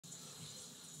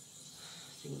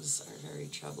things are very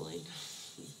troubling.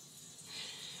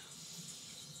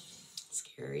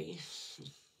 Scary. Do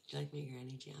you like my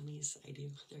granny jammies? I do.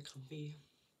 They're comfy.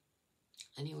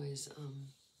 Anyways, it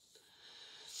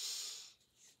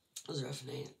was a rough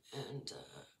night, and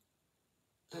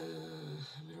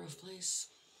I'm in a rough place.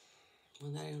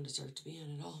 One that I don't deserve to be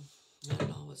in at all. Not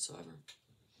at all whatsoever.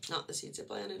 Not the seeds I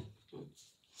planted.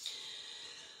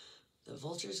 The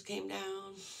vultures came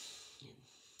down and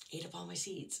ate up all my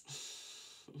seeds.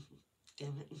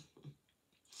 Damn it.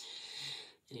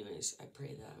 Anyways, I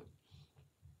pray that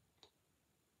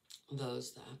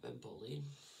those that have been bullied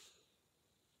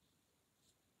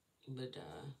would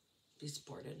be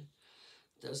supported.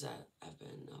 Those that have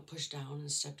been pushed down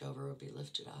and stepped over would be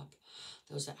lifted up.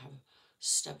 Those that have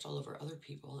stepped all over other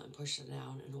people and pushed them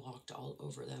down and walked all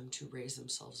over them to raise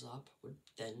themselves up would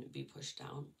then be pushed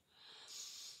down.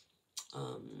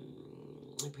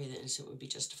 I pray that innocent would be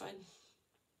justified.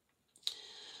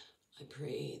 I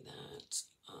pray that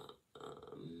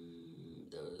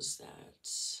those that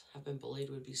have been bullied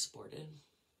would be supported.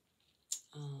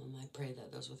 I pray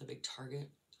that those with a big target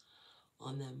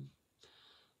on them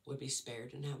would be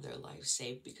spared and have their lives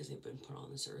saved because they've been put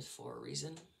on this earth for a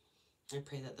reason. I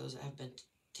pray that those that have been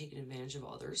taken advantage of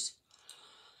others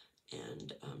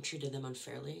and treated them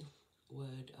unfairly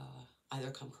would either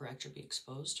come correct or be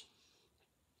exposed.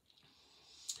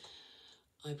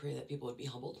 I pray that people would be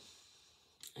humbled.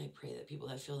 I pray that people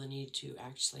that feel the need to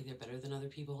act like they're better than other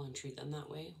people and treat them that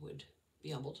way would be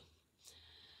humbled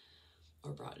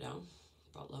or brought down,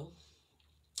 brought low.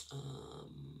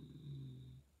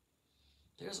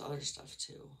 There's other stuff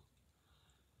too.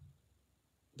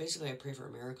 Basically, I pray for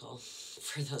a miracle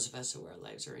for those of us who our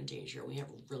lives are in danger. We have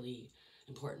really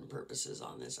important purposes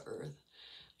on this earth.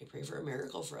 I pray for a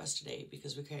miracle for us today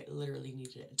because we literally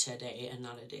need it today and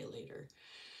not a day later.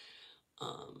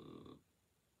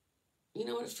 You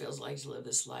know what it feels like to live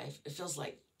this life? It feels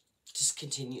like just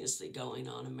continuously going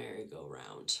on a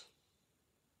merry-go-round.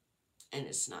 And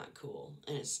it's not cool,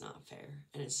 and it's not fair,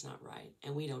 and it's not right,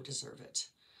 and we don't deserve it.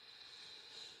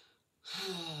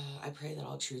 I pray that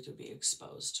all truth would be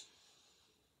exposed.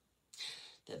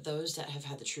 That those that have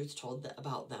had the truth told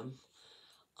about them,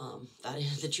 that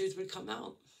the truth would come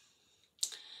out.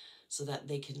 So that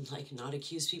they can not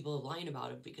accuse people of lying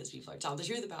about it because people are telling the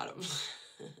truth about them.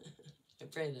 I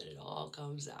pray that it all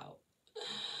comes out.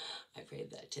 I pray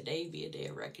that today be a day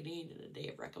of reckoning and a day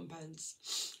of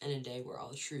recompense and a day where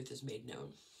all the truth is made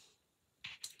known.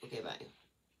 Okay, bye.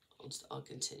 I'll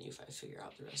continue if I figure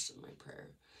out the rest of my prayer.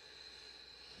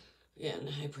 Again,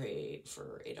 I pray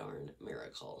for a darn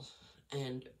miracle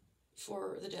and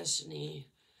for the destiny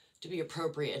to be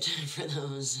appropriate for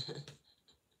those that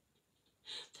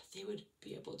they would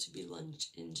be able to be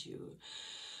launched into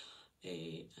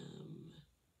an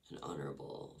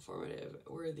honorable, formative,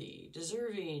 worthy,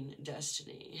 deserving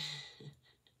destiny.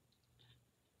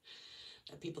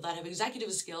 That people that have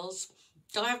executive skills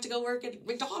don't have to go work at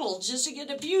McDonald's just to get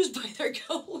abused by their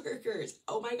co-workers.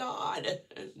 Oh my God.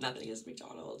 Nothing against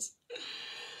McDonald's.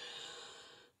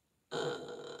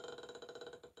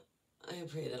 I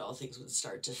pray that all things would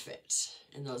start to fit,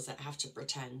 and those that have to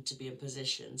pretend to be in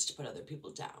positions to put other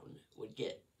people down would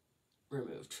get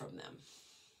removed from them.